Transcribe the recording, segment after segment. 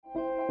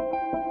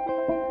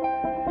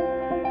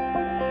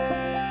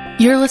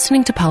You're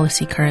listening to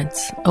Policy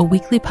Currents, a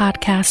weekly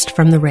podcast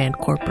from the RAND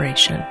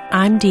Corporation.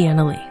 I'm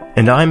Deanna Lee.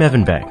 And I'm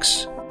Evan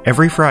Banks.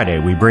 Every Friday,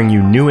 we bring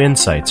you new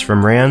insights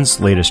from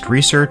RAND's latest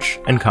research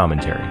and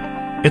commentary.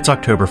 It's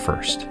October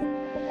 1st.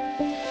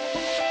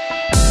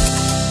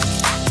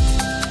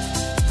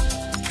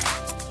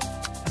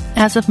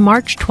 As of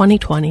March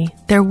 2020,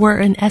 there were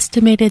an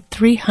estimated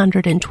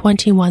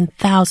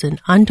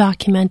 321,000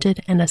 undocumented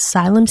and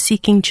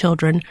asylum-seeking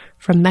children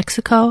from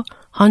Mexico,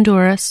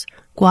 Honduras,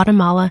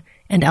 Guatemala,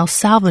 and El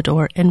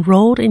Salvador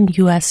enrolled in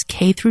U.S.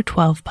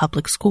 K-12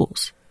 public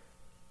schools.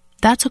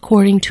 That's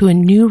according to a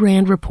new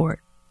RAND report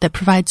that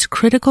provides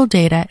critical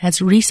data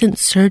as recent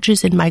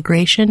surges in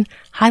migration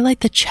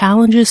highlight the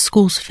challenges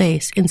schools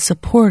face in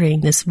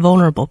supporting this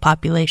vulnerable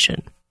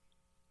population.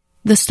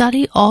 The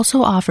study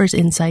also offers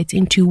insights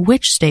into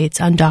which states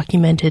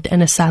undocumented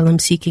and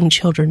asylum-seeking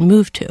children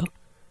move to.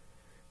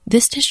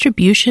 This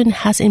distribution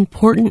has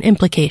important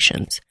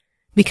implications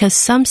because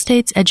some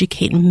states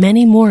educate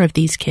many more of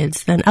these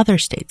kids than other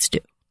states do.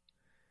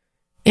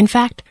 In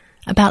fact,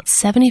 about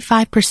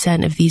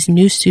 75% of these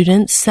new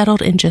students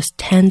settled in just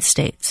 10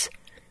 states: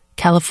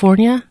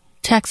 California,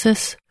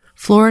 Texas,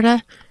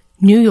 Florida,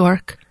 New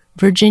York,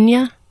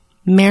 Virginia,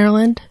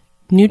 Maryland,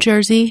 New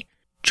Jersey,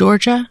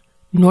 Georgia,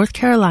 North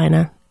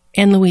Carolina,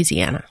 and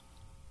Louisiana.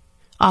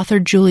 Author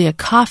Julia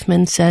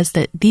Kaufman says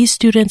that these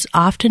students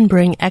often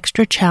bring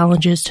extra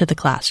challenges to the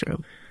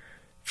classroom.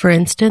 For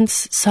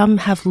instance, some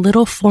have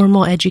little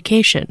formal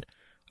education,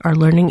 are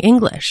learning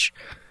English,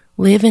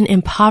 live in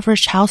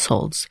impoverished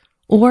households,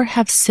 or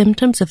have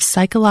symptoms of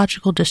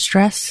psychological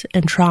distress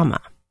and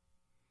trauma.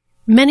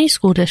 Many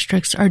school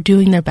districts are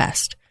doing their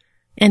best,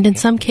 and in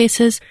some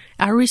cases,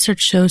 our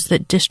research shows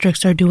that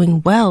districts are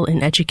doing well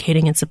in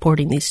educating and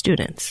supporting these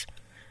students.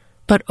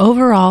 But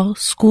overall,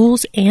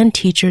 schools and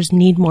teachers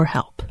need more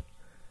help.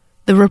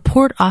 The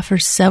report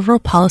offers several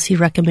policy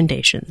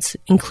recommendations,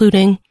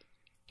 including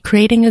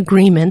creating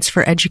agreements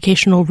for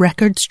educational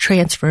records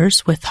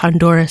transfers with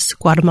Honduras,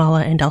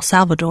 Guatemala, and El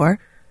Salvador,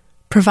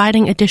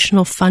 providing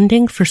additional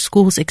funding for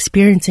schools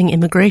experiencing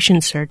immigration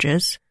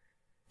surges,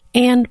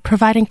 and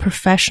providing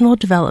professional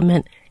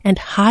development and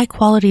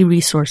high-quality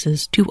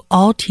resources to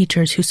all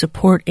teachers who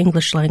support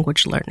English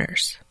language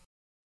learners.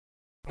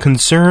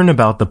 Concern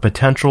about the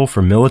potential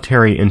for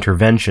military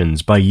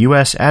interventions by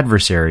U.S.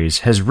 adversaries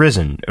has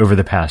risen over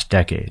the past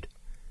decade.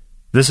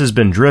 This has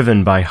been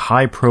driven by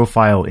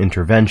high-profile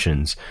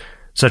interventions,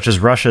 such as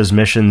Russia's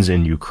missions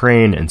in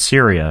Ukraine and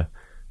Syria,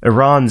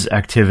 Iran's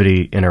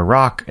activity in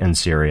Iraq and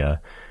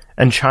Syria,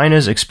 and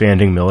China's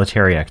expanding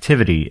military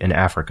activity in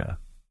Africa.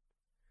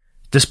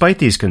 Despite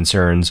these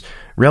concerns,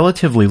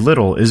 relatively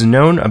little is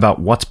known about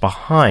what's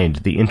behind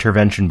the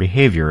intervention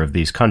behavior of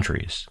these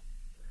countries.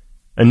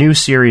 A new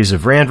series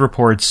of RAND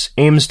reports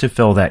aims to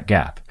fill that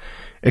gap,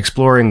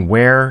 exploring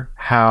where,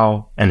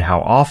 how, and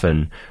how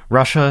often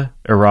Russia,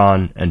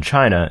 Iran, and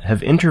China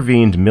have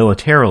intervened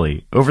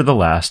militarily over the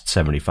last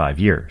 75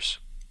 years.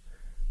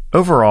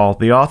 Overall,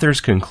 the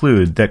authors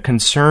conclude that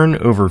concern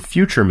over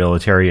future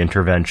military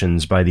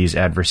interventions by these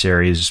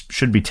adversaries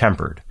should be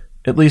tempered,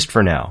 at least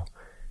for now.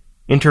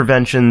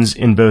 Interventions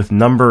in both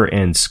number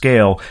and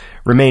scale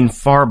remain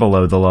far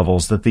below the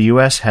levels that the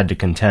U.S. had to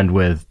contend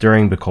with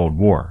during the Cold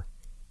War.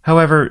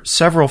 However,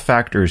 several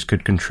factors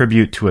could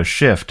contribute to a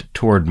shift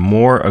toward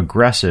more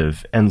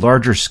aggressive and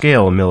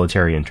larger-scale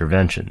military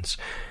interventions,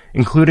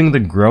 including the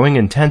growing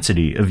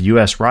intensity of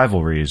U.S.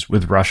 rivalries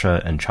with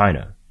Russia and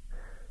China.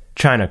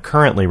 China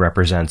currently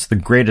represents the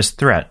greatest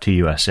threat to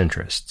U.S.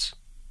 interests.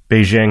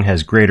 Beijing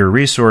has greater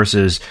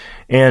resources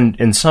and,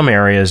 in some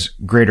areas,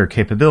 greater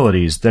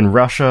capabilities than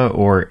Russia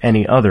or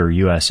any other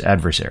U.S.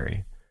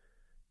 adversary.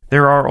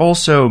 There are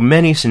also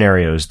many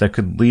scenarios that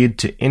could lead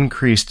to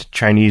increased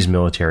Chinese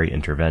military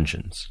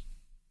interventions.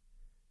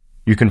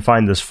 You can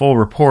find this full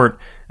report,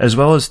 as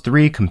well as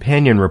 3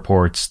 companion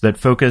reports that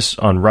focus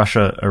on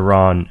Russia,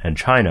 Iran, and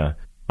China,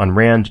 on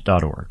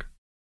RAND.org.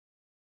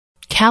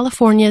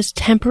 California's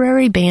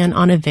temporary ban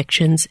on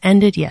evictions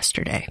ended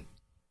yesterday.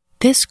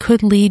 This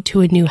could lead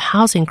to a new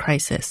housing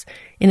crisis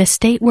in a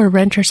state where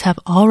renters have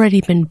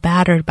already been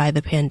battered by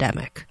the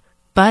pandemic.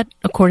 But,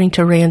 according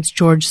to RAND's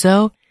George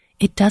Zoe,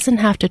 it doesn't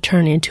have to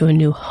turn into a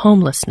new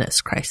homelessness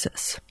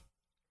crisis.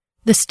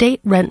 The state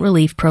rent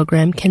relief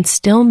program can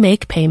still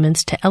make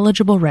payments to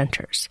eligible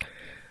renters.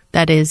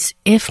 That is,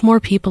 if more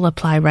people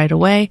apply right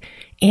away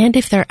and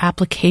if their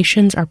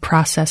applications are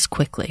processed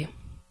quickly.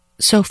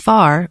 So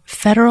far,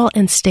 federal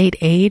and state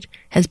aid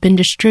has been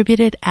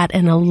distributed at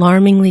an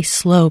alarmingly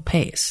slow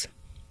pace.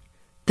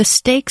 The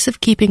stakes of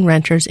keeping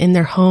renters in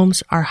their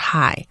homes are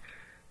high.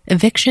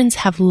 Evictions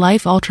have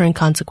life-altering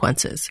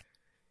consequences.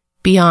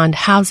 Beyond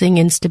housing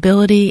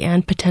instability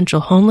and potential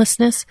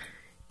homelessness,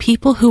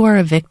 people who are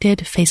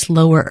evicted face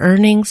lower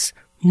earnings,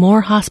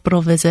 more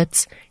hospital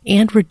visits,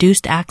 and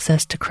reduced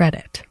access to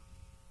credit.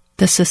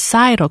 The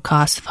societal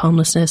costs of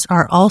homelessness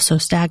are also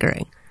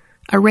staggering.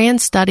 A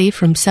RAND study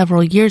from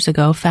several years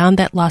ago found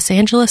that Los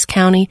Angeles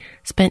County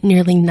spent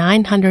nearly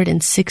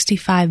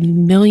 $965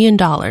 million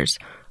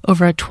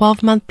over a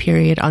 12-month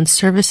period on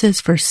services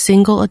for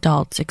single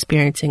adults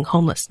experiencing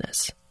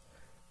homelessness.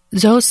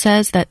 Zoe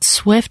says that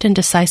swift and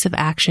decisive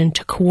action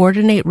to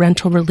coordinate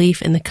rental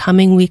relief in the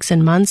coming weeks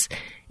and months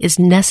is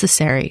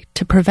necessary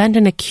to prevent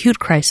an acute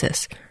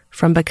crisis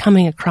from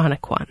becoming a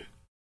chronic one.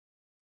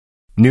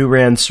 New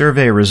RAND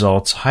survey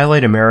results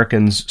highlight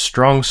Americans'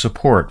 strong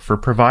support for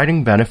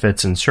providing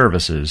benefits and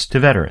services to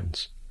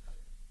veterans.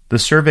 The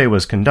survey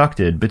was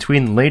conducted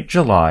between late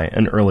July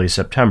and early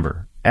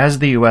September, as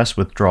the U.S.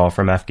 withdrawal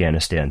from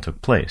Afghanistan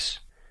took place.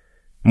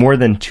 More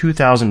than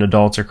 2,000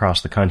 adults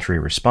across the country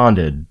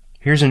responded.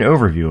 Here's an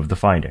overview of the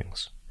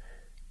findings.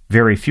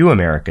 Very few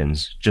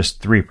Americans,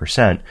 just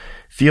 3%,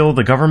 feel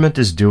the government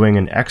is doing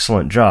an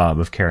excellent job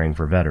of caring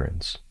for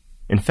veterans.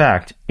 In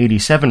fact,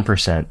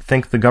 87%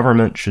 think the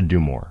government should do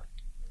more.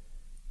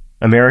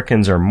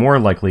 Americans are more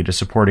likely to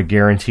support a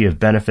guarantee of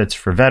benefits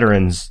for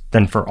veterans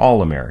than for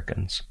all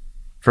Americans.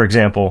 For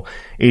example,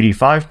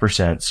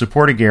 85%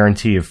 support a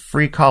guarantee of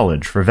free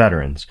college for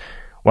veterans,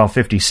 while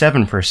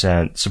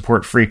 57%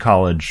 support free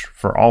college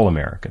for all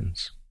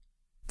Americans.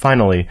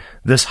 Finally,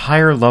 this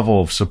higher level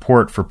of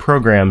support for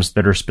programs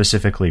that are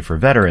specifically for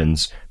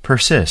veterans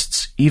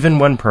persists even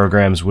when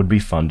programs would be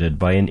funded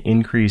by an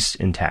increase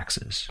in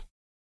taxes.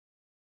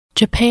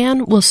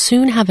 Japan will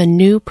soon have a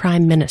new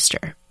prime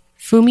minister.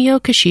 Fumio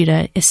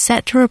Kishida is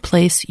set to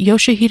replace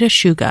Yoshihide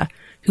Suga,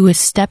 who is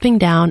stepping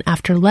down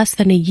after less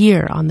than a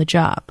year on the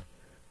job.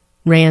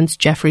 RAND's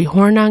Jeffrey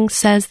Hornung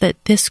says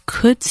that this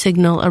could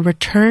signal a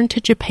return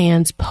to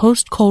Japan's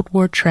post-Cold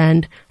War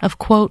trend of,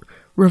 quote,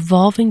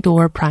 revolving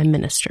door prime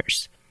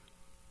ministers.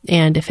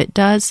 And if it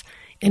does,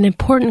 an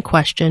important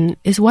question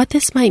is what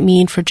this might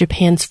mean for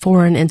Japan's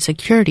foreign and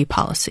security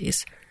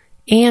policies,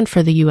 and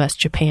for the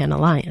U.S.-Japan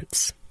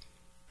alliance.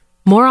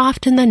 More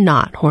often than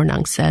not,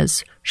 Hornung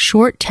says,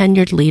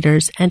 short-tenured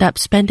leaders end up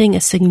spending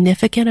a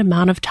significant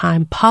amount of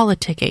time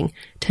politicking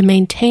to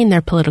maintain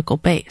their political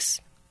base.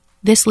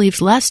 This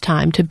leaves less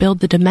time to build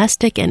the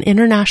domestic and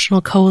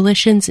international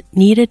coalitions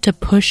needed to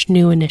push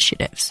new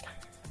initiatives.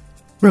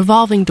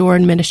 Revolving door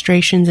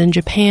administrations in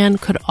Japan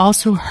could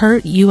also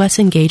hurt U.S.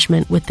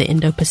 engagement with the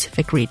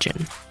Indo-Pacific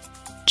region.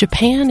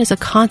 Japan is a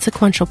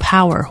consequential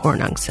power,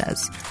 Hornung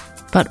says,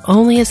 but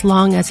only as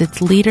long as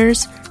its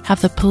leaders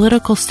have the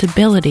political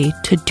stability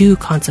to do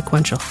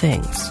consequential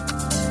things.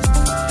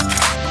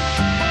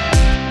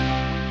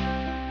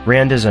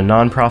 RAND is a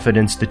nonprofit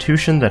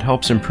institution that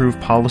helps improve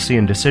policy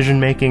and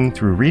decision-making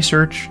through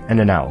research and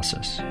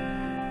analysis.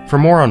 For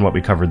more on what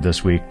we covered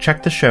this week,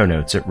 check the show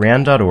notes at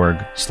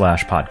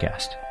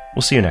rand.org/podcast.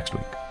 We'll see you next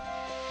week.